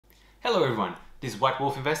Hello everyone, this is White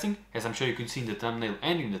Wolf Investing. As I'm sure you can see in the thumbnail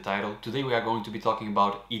and in the title, today we are going to be talking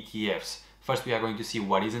about ETFs. First we are going to see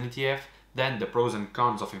what is an ETF, then the pros and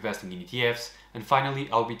cons of investing in ETFs, and finally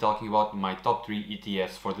I'll be talking about my top 3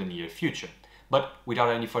 ETFs for the near future. But without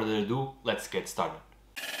any further ado, let's get started.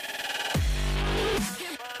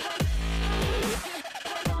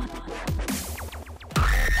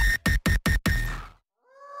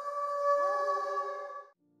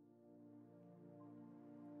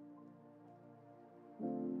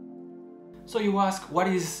 So you ask, what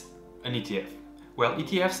is an ETF? Well,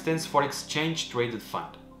 ETF stands for Exchange Traded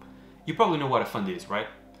Fund. You probably know what a fund is, right?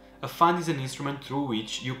 A fund is an instrument through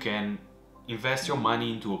which you can invest your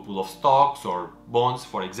money into a pool of stocks or bonds,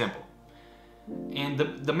 for example. And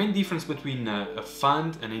the main difference between a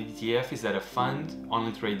fund and an ETF is that a fund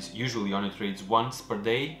usually only trades once per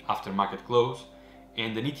day after market close,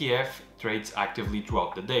 and an ETF trades actively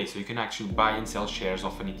throughout the day. So you can actually buy and sell shares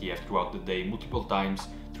of an ETF throughout the day multiple times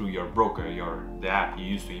through your broker, the app you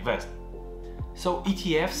use to invest. So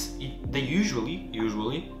ETFs, they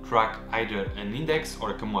usually track either an index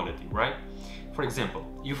or a commodity, right? For example,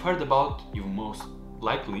 you've most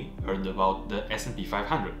likely heard about the S&P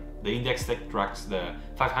 500, the index that tracks the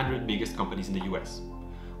 500 biggest companies in the US.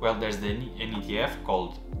 Well, there's an ETF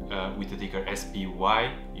called, with the ticker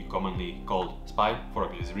SPY, commonly called SPY for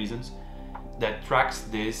obvious reasons, that tracks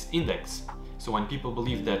this index. So when people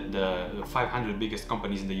believe that the 500 biggest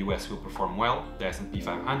companies in the US will perform well, the S&P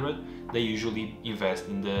 500, they usually invest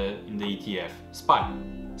in the ETF SPY.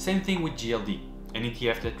 Same thing with GLD, an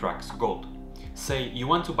ETF that tracks gold. Say you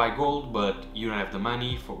want to buy gold, but you don't have the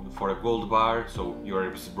money for a gold bar, so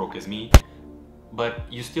you're as broke as me, but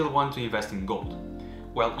you still want to invest in gold.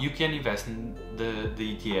 Well, you can invest in the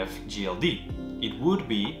ETF GLD. It would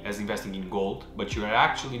be as investing in gold, but you are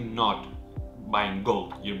actually not buying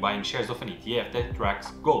gold. You're buying shares of an ETF that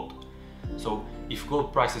tracks gold. So if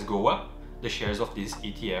gold prices go up, the shares of this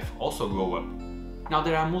ETF also go up. Now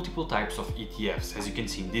there are multiple types of ETFs, as you can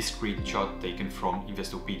see in this screenshot taken from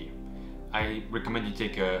Investopedia. I recommend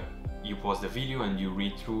you pause the video and you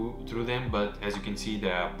read through them, but as you can see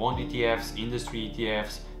there are bond ETFs, industry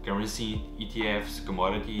ETFs, currency ETFs,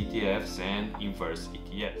 commodity ETFs, and inverse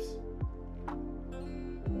ETFs.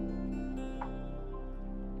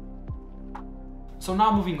 So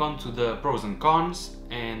now moving on to the pros and cons,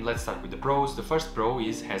 and let's start with the pros. The first pro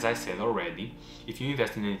is, as I said already, if you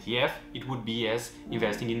invest in an ETF, it would be as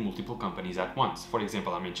investing in multiple companies at once. For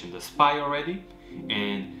example, I mentioned the SPY already,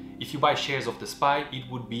 and if you buy shares of the SPY, it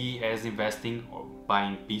would be as investing or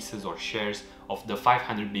buying pieces or shares of the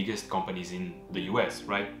 500 biggest companies in the US,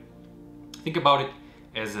 right? Think about it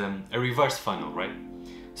as a reverse funnel, right?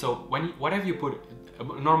 So whatever you put, a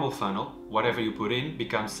normal funnel, whatever you put in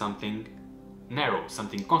becomes something narrow,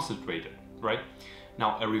 something concentrated, right?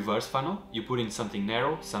 Now a reverse funnel, you put in something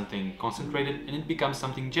narrow, something concentrated, and it becomes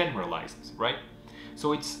something generalized, right?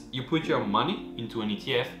 So you put your money into an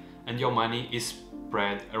ETF and your money is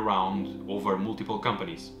spread around over multiple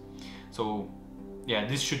companies. So yeah,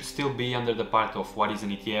 this should still be under the part of what is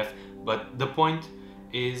an ETF, but the point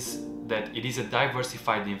is that it is a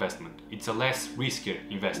diversified investment. It's a less riskier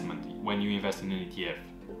investment when you invest in an ETF.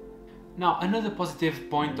 Now, another positive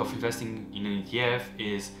point of investing in an ETF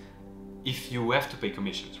is if you have to pay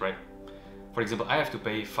commissions, right? For example, I have to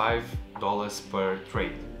pay $5 per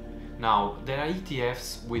trade. Now, there are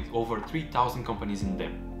ETFs with over 3,000 companies in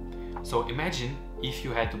them. So imagine if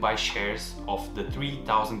you had to buy shares of the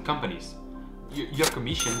 3,000 companies. Your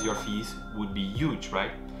commissions, your fees would be huge,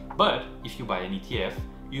 right? But if you buy an ETF,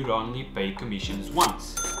 you'd only pay commissions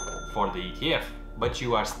once for the ETF, but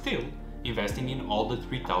you are still investing in all the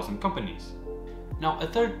 3,000 companies. Now, a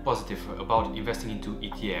third positive about investing into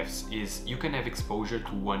ETFs is you can have exposure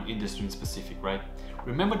to one industry in specific, right?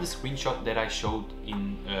 Remember the screenshot that I showed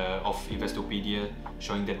of Investopedia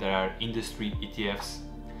showing that there are industry ETFs?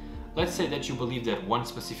 Let's say that you believe that one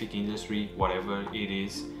specific industry, whatever it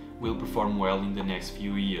is, will perform well in the next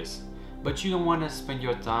few years. But you don't want to spend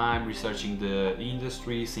your time researching the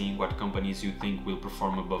industry, seeing what companies you think will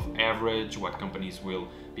perform above average, what companies will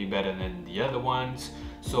be better than the other ones.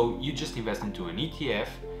 So you just invest into an ETF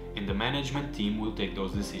and the management team will take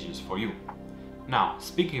those decisions for you. Now,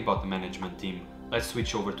 speaking about the management team, let's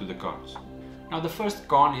switch over to the cons. Now, the first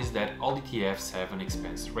con is that all ETFs have an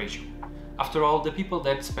expense ratio. After all, the people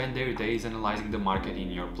that spend their days analyzing the market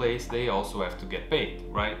in your place, they also have to get paid,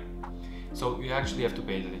 right? So you actually have to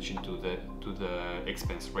pay attention to the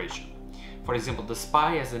expense ratio. For example, the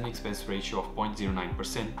SPY has an expense ratio of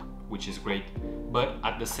 0.09%, which is great, but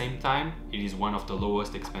at the same time, it is one of the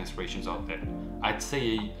lowest expense ratios out there. I'd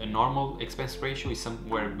say a normal expense ratio is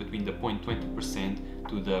somewhere between the 0.20%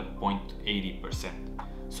 to the 0.80%.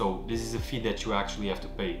 So this is a fee that you actually have to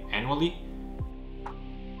pay annually.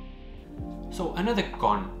 So another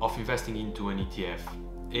con of investing into an ETF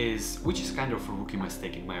is, which is kind of a rookie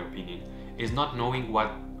mistake in my opinion, is not knowing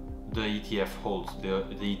what the ETF holds, the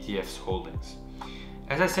ETF's holdings.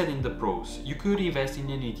 As I said in the pros, you could invest in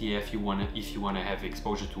an ETF if you wanna have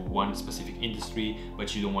exposure to one specific industry,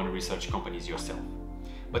 but you don't want to research companies yourself.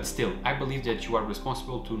 But still, I believe that you are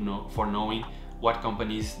responsible for knowing what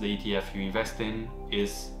companies the ETF you invest in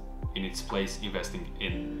is in its place investing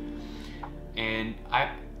in. And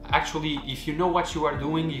actually, if you know what you are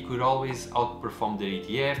doing, you could always outperform the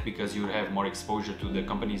ETF because you have more exposure to the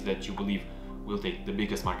companies that you believe will take the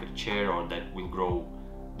biggest market share or that will grow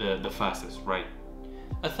the fastest, right?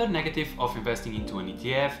 A third negative of investing into an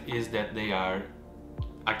ETF is that they are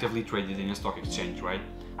actively traded in a stock exchange, right?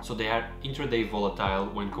 So they are intraday volatile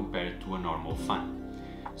when compared to a normal fund.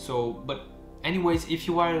 But anyways, if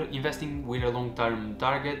you are investing with a long-term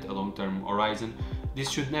target, a long-term horizon,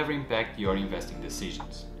 this should never impact your investing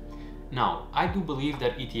decisions. Now, I do believe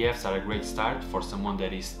that ETFs are a great start for someone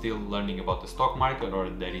that is still learning about the stock market or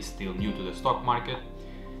that is still new to the stock market.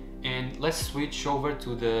 And let's switch over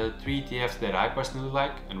to the 3 ETFs that I personally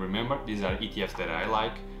like. And remember, these are ETFs that I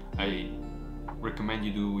like. I recommend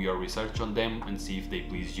you do your research on them and see if they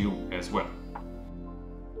please you as well.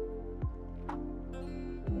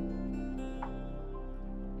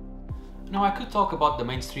 Now I could talk about the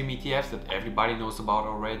mainstream ETFs that everybody knows about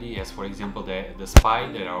already, as for example the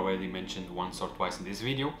SPY that I already mentioned once or twice in this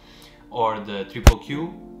video, or the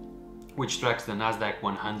QQQ, which tracks the Nasdaq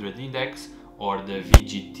 100 index, or the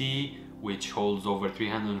VGT, which holds over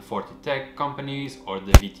 340 tech companies, or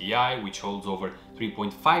the VTI, which holds over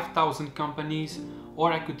 3.5 thousand companies,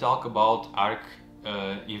 or I could talk about ARK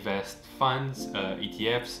Invest funds,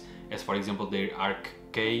 ETFs, as for example their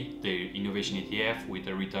ARK-K, their innovation ETF with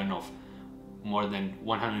a return of more than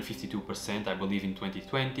 152% I believe in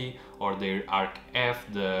 2020, or their ARK-F,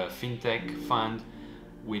 the fintech fund,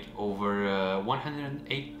 with over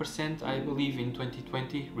 108% I believe in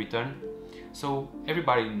 2020 return. So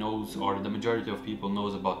everybody knows, or the majority of people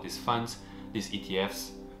knows about these funds, these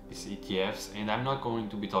ETFs, and I'm not going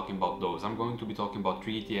to be talking about those. I'm going to be talking about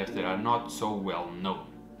 3 ETFs that are not so well known.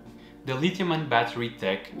 The Lithium and Battery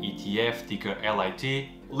Tech ETF, ticker LIT,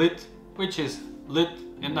 LIT, which is lit,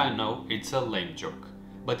 and I know it's a lame joke.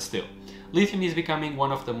 But still, lithium is becoming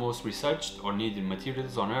one of the most researched or needed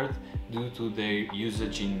materials on Earth due to their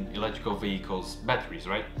usage in electrical vehicles batteries,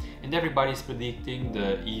 right? And everybody is predicting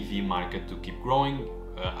the EV market to keep growing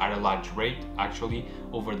at a large rate actually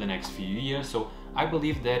over the next few years. So I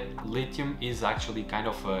believe that lithium is actually kind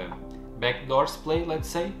of a backdoors play, let's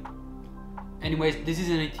say. Anyways, this is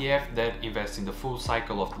an ETF that invests in the full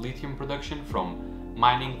cycle of lithium production, from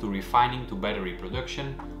mining to refining to battery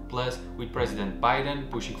production. Plus, with President Biden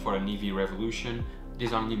pushing for an EV revolution,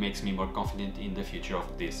 this only makes me more confident in the future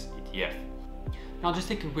of this ETF. Now just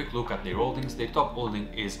take a quick look at their holdings. Their top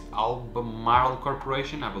holding is Albemarle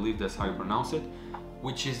Corporation, I believe that's how you pronounce it,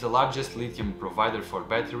 which is the largest lithium provider for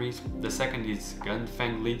batteries. The second is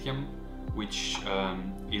Ganfeng Lithium, which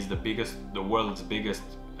is the world's biggest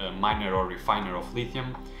miner or refiner of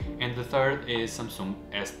lithium, and the third is Samsung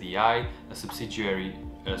SDI, a subsidiary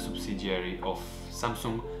of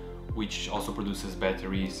Samsung, which also produces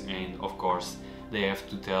batteries. And of course they have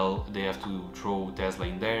to throw Tesla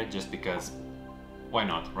in there just because why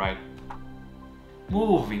not, right?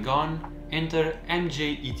 Moving on, enter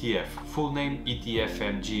MJ ETF, full name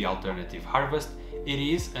ETFMG Alternative Harvest. It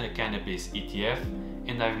is a cannabis ETF,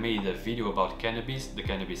 and I've made a video about cannabis, the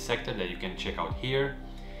cannabis sector, that you can check out here.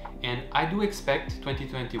 And I do expect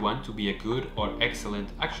 2021 to be a good or excellent,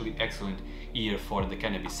 actually excellent year for the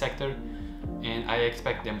cannabis sector, and I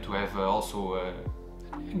expect them to have also a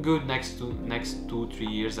good next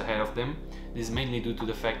 2-3 years ahead of them. This is mainly due to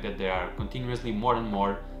the fact that there are continuously more and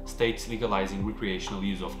more states legalizing recreational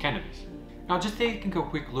use of cannabis. Now just taking a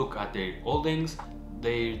quick look at their holdings,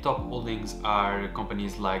 their top holdings are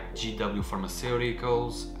companies like GW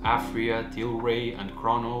Pharmaceuticals, Afria, Tilray and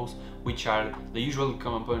Cronos, which are the usual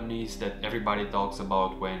companies that everybody talks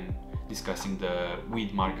about when discussing the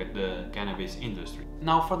weed market, the cannabis industry.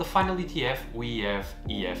 Now for the final ETF we have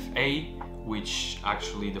EFA, which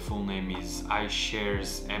actually the full name is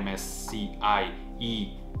iShares MSCI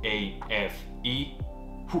EAFE.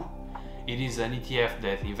 It is an ETF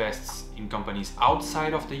that invests in companies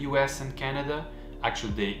outside of the US and Canada.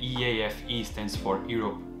 Actually the EAFE stands for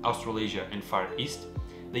Europe, Australasia and Far East.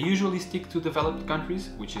 They usually stick to developed countries,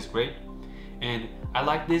 which is great. And I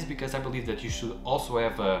like this because I believe that you should also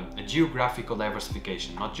have a geographical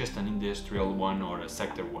diversification, not just an industrial one or a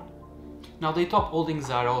sector one. Now, the top holdings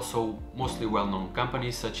are also mostly well-known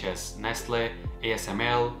companies such as Nestle,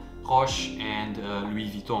 ASML, Roche and Louis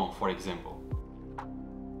Vuitton, for example.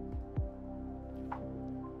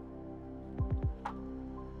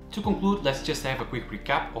 To conclude, let's just have a quick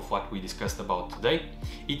recap of what we discussed about today.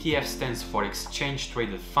 ETF stands for Exchange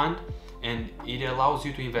Traded Fund, and it allows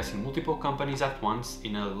you to invest in multiple companies at once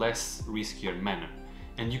in a less riskier manner.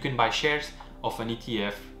 And you can buy shares of an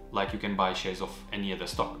ETF like you can buy shares of any other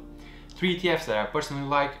stock. 3 ETFs that I personally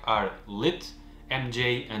like are LIT,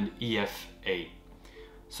 MJ and EFA.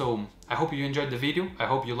 So I hope you enjoyed the video, I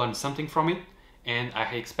hope you learned something from it, and I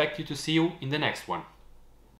expect you to see you in the next one.